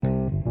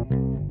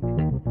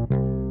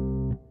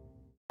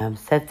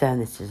Said down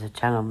this is a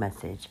channel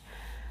message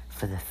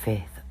for the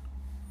 5th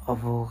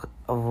of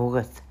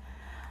August,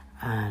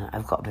 and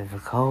I've got a bit of a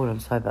cold, I'm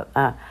sorry about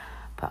that,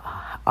 but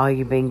are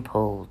you being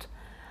pulled?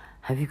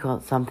 Have you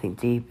got something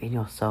deep in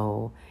your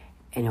soul,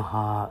 in your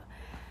heart,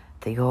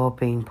 that you're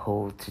being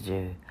pulled to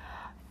do?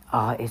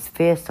 Is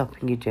fear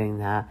stopping you doing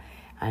that,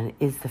 and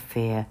is the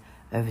fear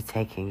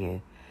overtaking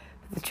you?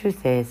 But the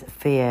truth is,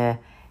 fear,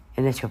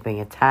 unless you're being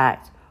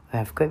attacked or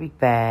have a great big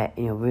bear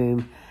in your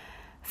room,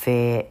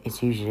 fear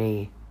is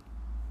usually,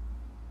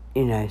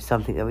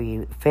 something that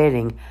we're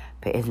feeling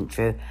but isn't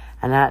true.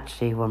 And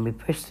actually, when we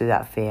push through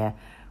that fear,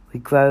 we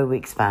grow, we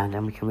expand,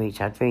 and we can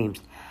reach our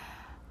dreams.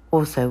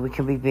 Also, we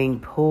can be being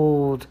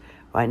pulled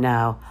right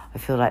now. I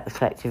feel like the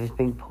collective is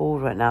being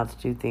pulled right now to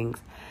do things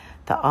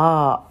that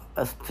are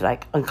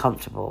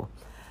uncomfortable.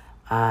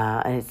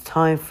 And it's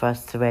time for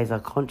us to raise our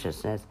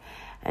consciousness.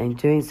 And in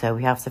doing so,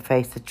 we have to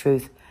face the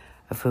truth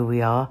of who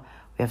we are.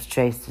 We have to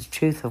face the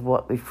truth of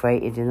what we've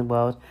created in the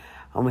world.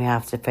 And we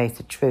have to face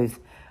the truth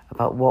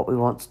about what we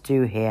want to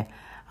do here,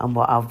 and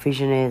what our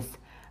vision is,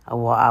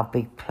 and what our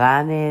big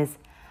plan is,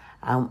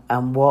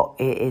 and what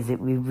it is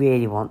that we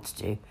really want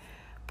to do.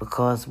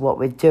 Because what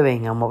we're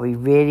doing and what we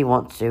really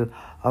want to do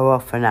are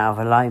often out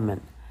of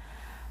alignment.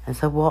 And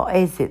so what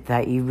is it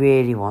that you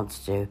really want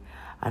to do?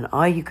 And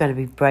are you going to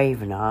be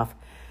brave enough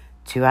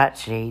to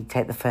actually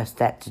take the first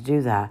step to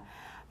do that?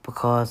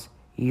 Because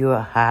you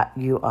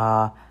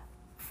are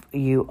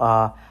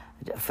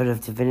full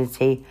of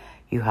divinity.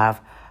 You have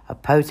a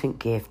potent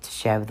gift to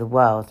share with the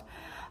world.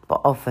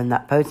 But often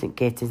that potent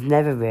gift is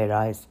never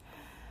realised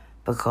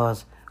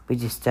because we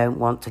just don't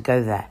want to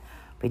go there.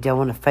 We don't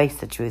want to face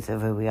the truth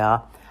of who we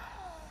are.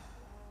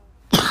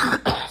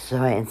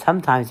 And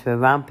sometimes we're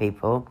around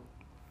people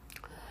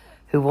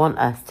who want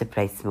us to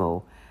play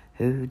small,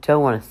 who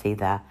don't want to see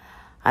that.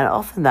 And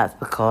often that's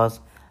because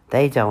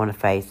they don't want to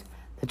face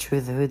the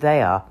truth of who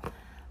they are.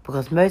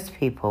 Because most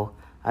people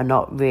are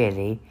not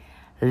really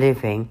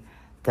living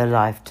the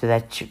life to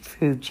their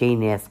true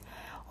genius,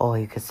 or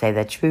you could say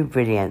their true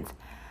brilliance.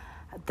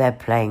 They're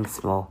playing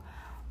small.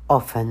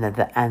 Often,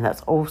 and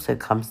that also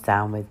comes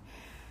down with,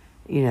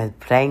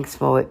 playing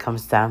small, it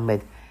comes down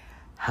with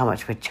how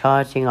much we're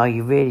charging. Are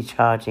you really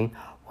charging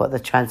what the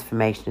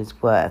transformation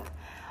is worth?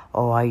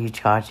 Or are you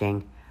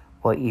charging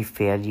what you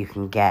feel you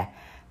can get?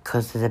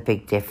 Because there's a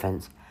big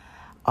difference.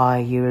 Are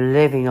you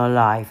living your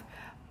life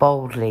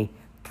boldly,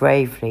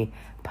 bravely,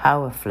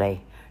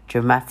 powerfully,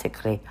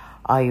 dramatically?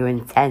 Are you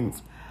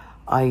intense?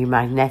 Are you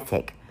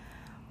magnetic?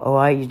 Or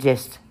are you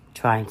just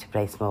trying to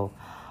play small?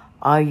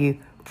 Are you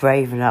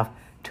brave enough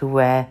to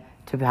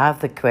have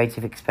the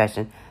creative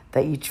expression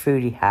that you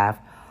truly have?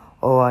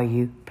 Or are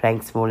you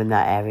playing small in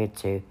that area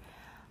too?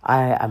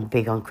 I am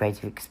big on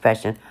creative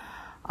expression.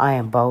 I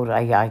am bold.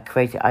 I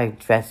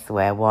dress the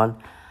way I want.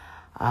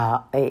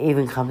 It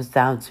even comes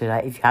down to,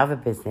 if you have a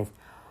business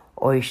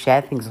or you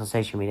share things on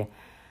social media,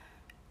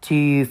 do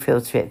you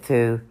filter it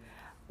through,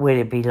 will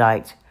it be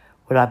liked?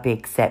 Will I be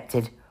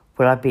accepted?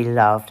 Will I be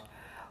loved?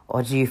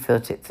 Or do you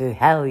filter it through,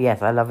 hell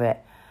yes, I love it.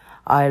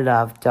 I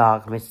love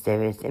dark,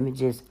 mysterious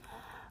images,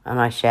 and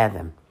I share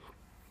them.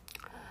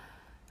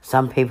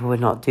 Some people would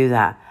not do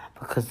that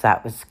because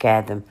that would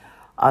scare them,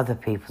 other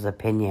people's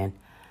opinion.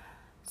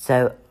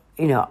 So,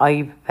 are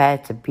you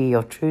prepared to be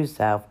your true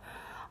self?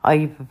 Are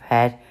you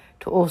prepared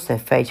to also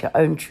face your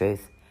own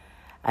truth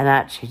and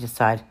actually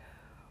decide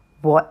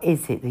what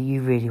is it that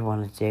you really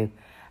want to do?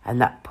 And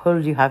that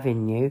pull you have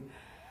in you,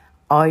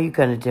 are you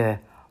going to do it?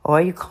 Or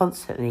are you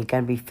constantly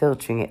going to be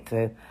filtering it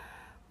through,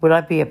 will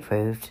I be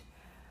approved?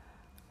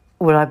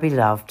 Will I be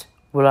loved?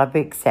 Will I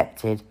be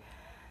accepted?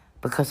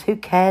 Because who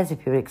cares if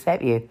people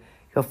accept you?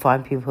 You'll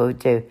find people who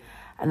do.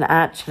 And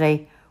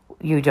actually,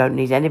 you don't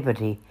need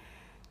anybody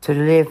to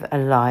live a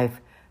life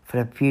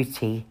full of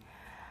beauty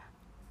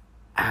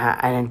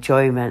and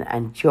enjoyment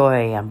and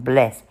joy and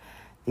bliss.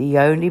 The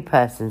only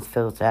person's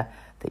filter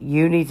that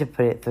you need to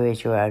put it through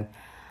is your own,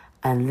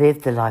 and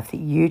live the life that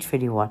you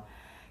truly want.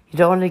 You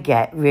don't want to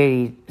get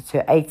really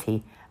to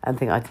 80 and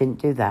think, I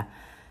didn't do that.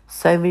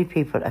 So many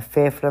people are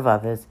fearful of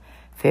others,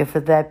 fearful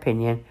of their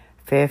opinion,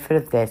 fearful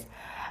of this.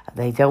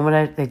 They don't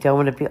want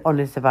to be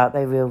honest about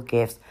their real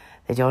gifts.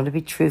 They don't want to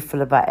be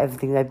truthful about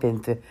everything they've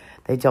been through.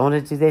 They don't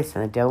want to do this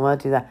and they don't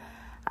want to do that.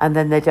 And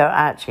then they don't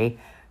actually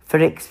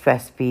fully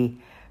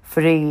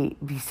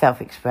be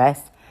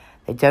self-expressed.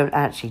 They don't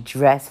actually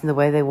dress in the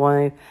way they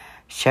want to,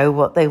 show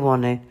what they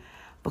want to,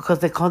 because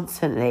they're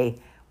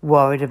constantly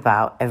worried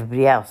about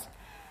everybody else.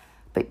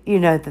 But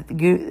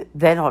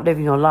they're not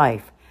living your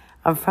life.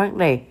 And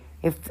frankly,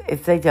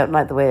 if they don't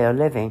like the way they're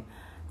living,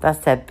 that's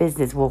their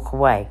business, walk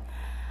away.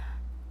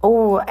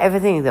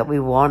 Everything that we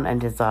want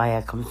and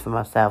desire comes from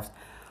ourselves.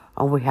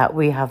 And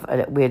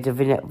we're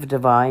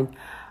divine,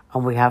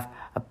 and we have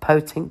a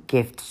potent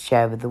gift to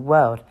share with the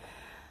world.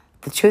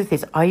 The truth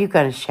is, are you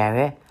going to share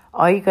it?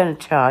 Are you going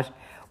to charge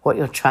what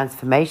your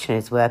transformation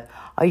is worth?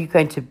 Are you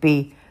going to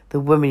be the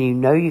woman you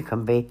know you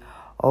can be?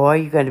 Or are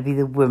you going to be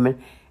the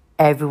woman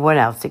everyone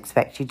else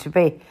expects you to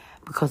be?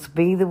 Because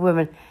being the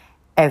woman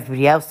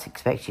everybody else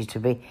expects you to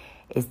be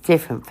is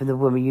different from the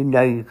woman you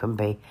know you can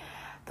be.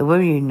 The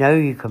woman you know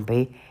you can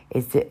be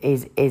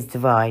is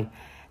divine.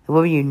 The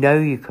woman you know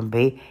you can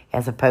be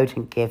has a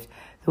potent gift.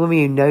 The woman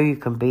you know you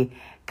can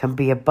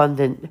be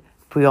abundant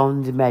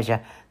beyond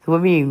measure. The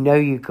woman you know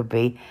you can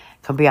be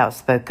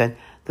outspoken.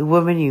 The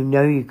woman you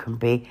know you can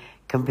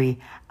be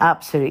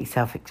absolutely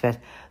self-expressed.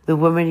 The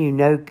woman you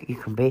know you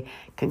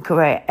can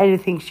create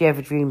anything she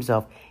ever dreams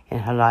of in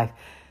her life.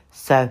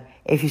 So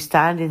if you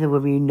stand in the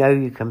woman you know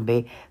you can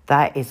be,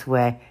 that is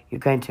where you're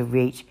going to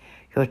reach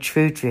your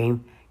true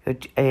dream.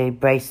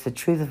 Embrace the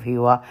truth of who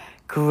you are.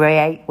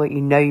 Create what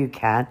you know you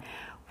can.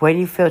 When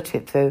you filter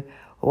it through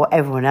what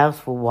everyone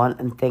else will want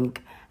and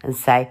think and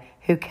say,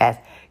 who cares?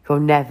 You'll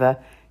never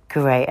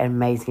create an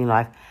amazing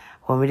life.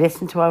 When we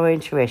listen to our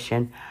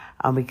intuition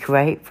and we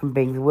create from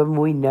being the woman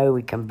we know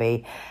we can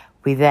be,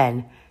 we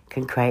then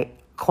can create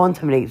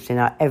quantum leaps in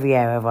every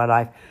area of our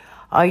life.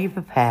 Are you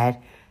prepared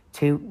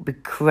to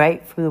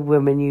create from the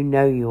woman you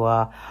know you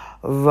are,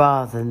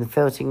 rather than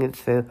filtering it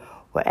through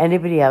what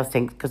anybody else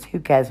thinks? Because who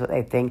cares what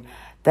they think?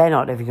 They're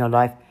not living your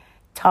life.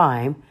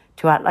 Time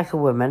to act like a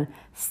woman,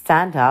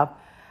 stand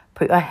up,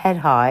 put your head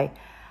high,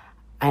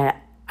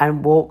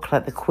 and walk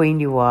like the queen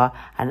you are,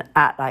 and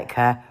act like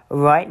her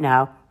right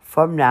now,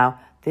 from now,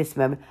 this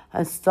moment,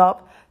 and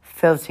stop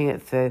filtering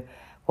it through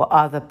what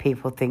other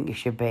people think you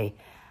should be.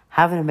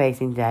 Have an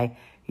amazing day.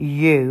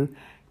 You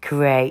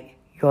create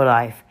your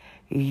life.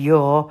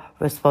 Your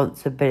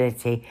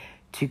responsibility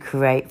to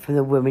create from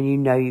the woman you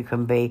know you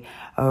can be,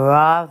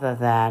 rather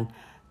than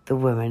the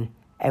woman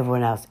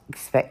everyone else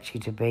expects you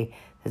to be.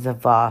 There's a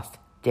vast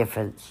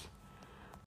difference.